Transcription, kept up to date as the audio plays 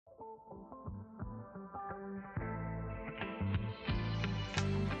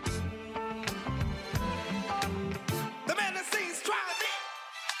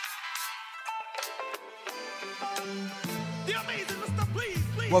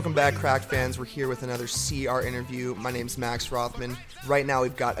Welcome back, Cracked fans. We're here with another CR interview. My name's Max Rothman. Right now,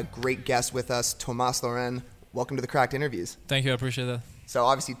 we've got a great guest with us, Tomas Loren. Welcome to the Cracked interviews. Thank you, I appreciate that. So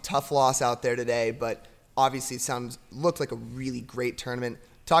obviously, tough loss out there today, but obviously it looked like a really great tournament.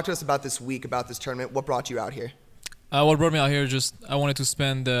 Talk to us about this week, about this tournament. What brought you out here? What brought me out here, I wanted to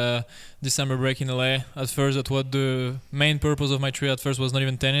spend December break in LA. At first, that was the main purpose of my trip. At first was not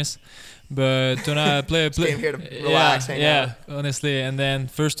even tennis, but I Came here to relax, hang out. Honestly. And then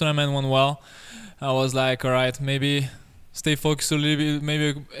first tournament went well. I was like, all right, maybe stay focused a little bit,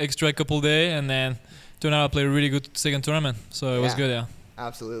 maybe extra couple days, and then turned out I played a really good second tournament. So it was good, yeah.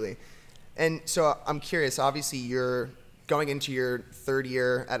 Absolutely. And so I'm curious, obviously you're going into your third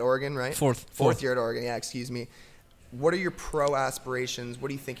year at Oregon, right? Fourth year at Oregon, yeah, excuse me. What are your pro aspirations? What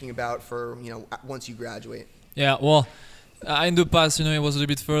are you thinking about for, once you graduate? Yeah, well, in the past, it was a little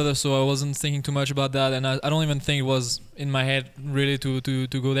bit further, so I wasn't thinking too much about that, and I don't even think it was in my head really to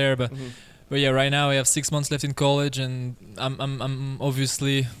go there. But yeah, right now I have 6 months left in college, and I'm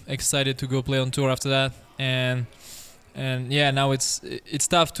obviously excited to go play on tour after that. And yeah, now it's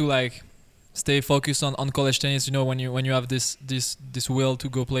tough to stay focused on college tennis. When you have this will to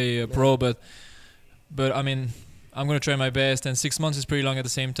go play pro, but I mean, I'm gonna try my best. And 6 months is pretty long at the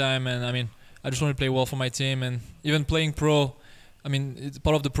same time, and I mean, I just want to play well for my team. And even playing pro, I mean, it's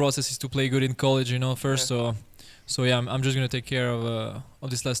part of the process is to play good in college, first. Yeah. So yeah, I'm just gonna take care of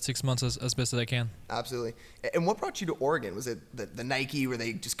this last 6 months as best as I can. Absolutely. And what brought you to Oregon? Was it the Nike? Were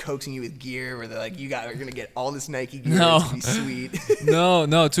they just coaxing you with gear? Were they like, you're gonna get all this Nike gear? No. It's gonna be sweet.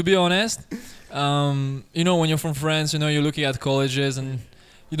 No. To be honest, when you're from France, you're looking at colleges and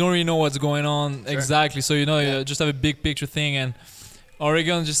you don't really know what's going on exactly. So you just have a big picture thing, and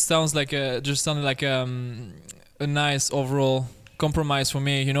Oregon just sounded like a nice overall compromise for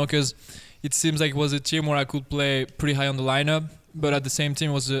me. Because it seems like it was a team where I could play pretty high on the lineup, but at the same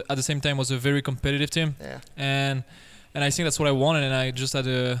time was a very competitive team. Yeah. And I think that's what I wanted, and I just had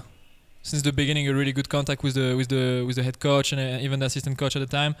since the beginning a really good contact with the head coach and even the assistant coach at the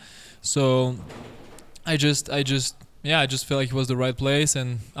time. So I just felt like it was the right place,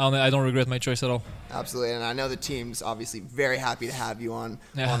 and I don't regret my choice at all. Absolutely, and I know the team's obviously very happy to have you on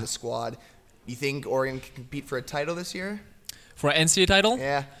the squad. You think Oregon can compete for a title this year? For an NCAA title?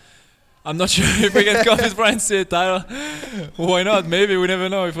 Yeah. I'm not sure if we can compete for an NCAA title. Why not? Maybe, we never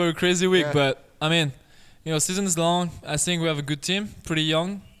know if we're a crazy week. Yeah. But I mean, season is long. I think we have a good team, pretty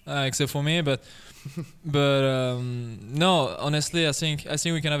young, except for me. But no, honestly, I think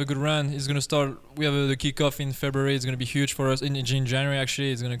we can have a good run. It's gonna start. We have the kickoff in February. It's gonna be huge for us. In January,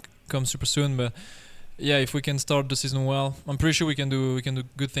 actually, it's gonna come super soon. But yeah, if we can start the season well, I'm pretty sure we can do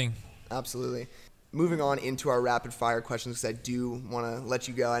good thing. Absolutely. Moving on into our rapid fire questions, because I do want to let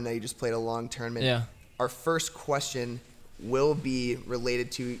you go. I know you just played a long tournament. Yeah. Our first question will be related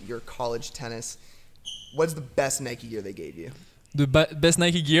to your college tennis. What's the best Nike gear they gave you? The best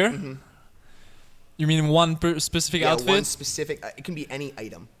Nike gear? Mm-hmm. You mean one specific outfit? Yeah, one specific. It can be any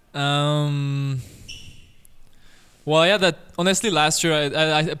item. Well, yeah. That honestly, last year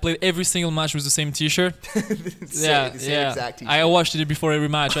I played every single match with the same T-shirt. Same exact T-shirt. I washed it before every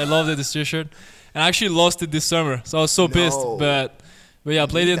match. I loved this T-shirt, and I actually lost it this summer, so I was so pissed. But yeah, I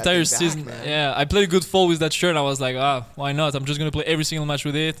played the entire season. Yeah, I played a good fall with that shirt. I was like, why not? I'm just gonna play every single match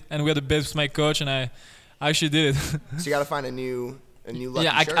with it. And we had a bet with my coach, and I actually did it. So you gotta find a new lucky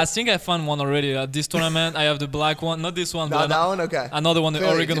shirt? I think I found one already. This tournament, I have the black one. Not this one, but that one? Okay. Another one, the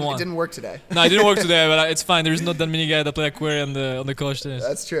Oregon one. It didn't work today. No, it didn't work today, but it's fine. There's not that many guys that play aquarium on the college tennis.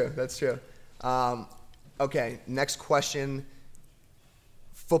 That's true. Okay, next question.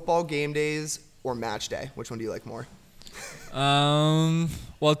 Football game days or match day? Which one do you like more?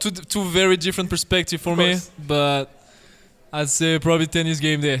 Well, two very different perspectives for me, but I'd say probably tennis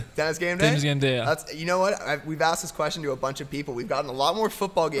game day. Tennis game day? Tennis game day, yeah. You know what? We've asked this question to a bunch of people. We've gotten a lot more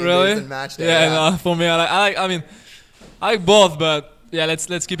football game days than match day. Yeah, no, for me, I like both, but yeah,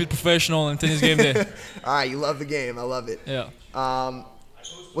 let's keep it professional and tennis game day. All right, you love the game. I love it. Yeah.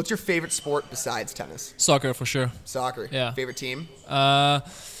 What's your favorite sport besides tennis? Soccer, for sure. Soccer. Yeah. Favorite team?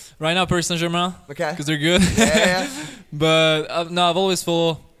 Right now, Paris Saint-Germain. Okay. Because they're good. Yeah. But I've always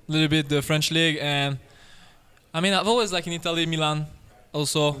followed a little bit the French league, and I mean, I've always in Italy, Milan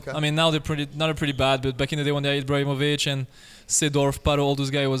also. Okay. I mean, now they're pretty bad, but back in the day when they had Ibrahimovic and Seedorf, Pato, all those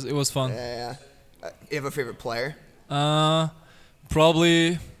guys, it was fun. Yeah. You have a favorite player?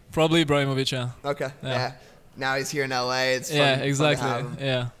 Probably Ibrahimovic, yeah. Okay. Yeah. Now he's here in LA. It's fun. Yeah, exactly. Fun to have him.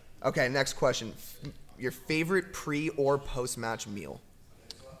 Yeah. Okay, next question. Your favorite pre or post match meal?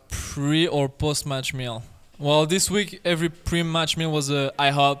 Pre or post match meal? Well, this week every pre-match meal was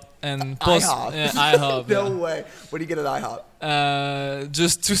IHOP and post. IHOP. Yeah, IHOP. No yeah. way. What do you get at IHOP?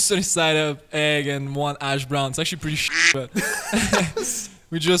 Just 2 sunny side up egg and 1 hash brown. It's actually pretty but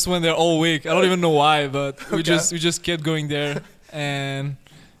we just went there all week. I don't even know why, but we just kept going there and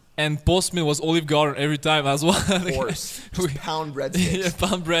post meal was Olive Garden every time as well. Of course. Just pound breadsticks. Yeah,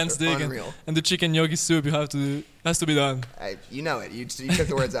 pound breadstick and the chicken gnocchi soup has to be done. You know it. You took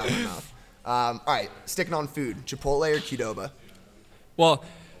the words out of my mouth. All right, sticking on food, Chipotle or Qdoba? Well,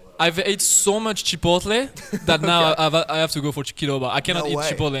 I've ate so much Chipotle that now I have to go for Qdoba. I cannot eat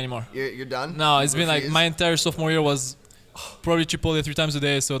Chipotle anymore. You're done? No, it's been like my entire sophomore year was probably Chipotle 3 times a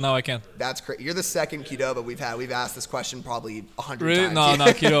day, so now I can't. That's crazy. You're the second Qdoba we've had. We've asked this question probably 100 really? times. No,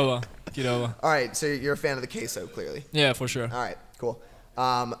 Qdoba. Qdoba. All right, so you're a fan of the queso, clearly. Yeah, for sure. All right, cool.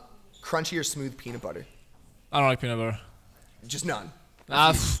 Crunchy or smooth peanut butter? I don't like peanut butter. Just none?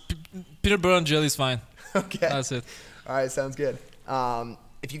 Peanut butter and jelly is fine. Okay. That's it. All right, sounds good.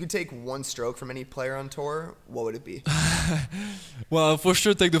 If you could take one stroke from any player on tour, what would it be? Well, for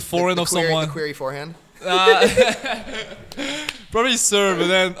sure take the forehand of someone. The query forehand? Probably serve, but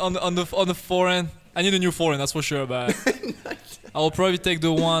then on the forehand, I need a new forehand, that's for sure. But I will probably take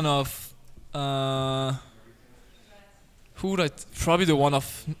the one of probably the one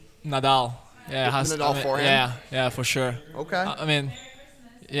of Nadal. Yeah, Nadal forehand. Yeah, for sure. Okay. I mean,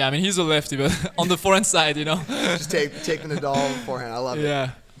 he's a lefty, but on the forehand side, Just take the Nadal forehand. I love it.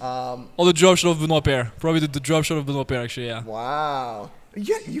 Yeah. Or the drop shot of Benoit Paire. Probably the drop shot of Benoit Paire, actually. Yeah. Wow.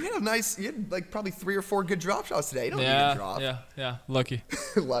 Yeah, you had like probably 3 or 4 good drop shots today. You don't need a drop. Yeah. Lucky.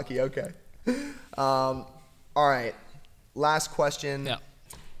 Lucky. Okay. All right. Last question. Yeah.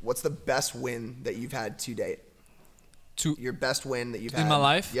 What's the best win that you've had to date? Your best win that you've had in my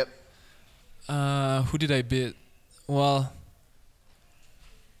life? Yep. Who did I beat? Well,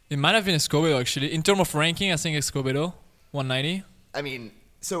 it might have been Escobedo actually. In terms of ranking, I think Escobedo, 190. I mean,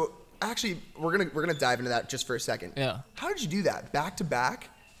 so actually, we're gonna dive into that just for a second. Yeah. How did you do that? Back to back?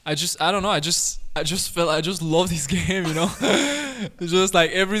 I don't know. I just love this game. It's just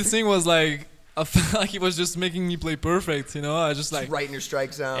like everything was like. I felt like he was just making me play perfect. I just like right in your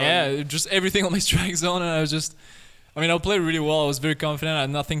strike zone. Yeah, just everything on my strike zone, and I played really well. I was very confident. I had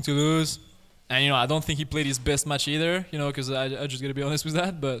nothing to lose. And, I don't think he played his best match either, because I just got to be honest with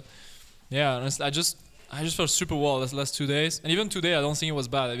that. But, yeah, honestly, I just felt super well the last 2 days. And even today, I don't think it was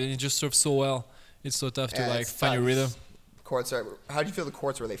bad. I mean, he just served so well. It's so tough to, find your rhythm. How did you feel the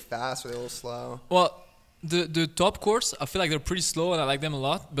courts? Were they fast? Were they a little slow? Well, the top courts, I feel like they're pretty slow, and I like them a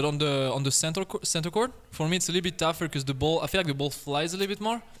lot. But on the center court, for me, it's a little bit tougher because I feel like the ball flies a little bit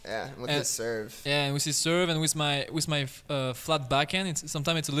more. Yeah, with his serve. Yeah, and with his serve and with my flat backhand,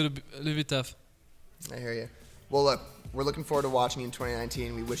 sometimes it's a little bit tough. I hear you. Well, look, we're looking forward to watching you in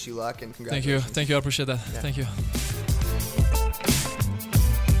 2019. We wish you luck and congratulations. Thank you. I appreciate that. Yeah. Thank you.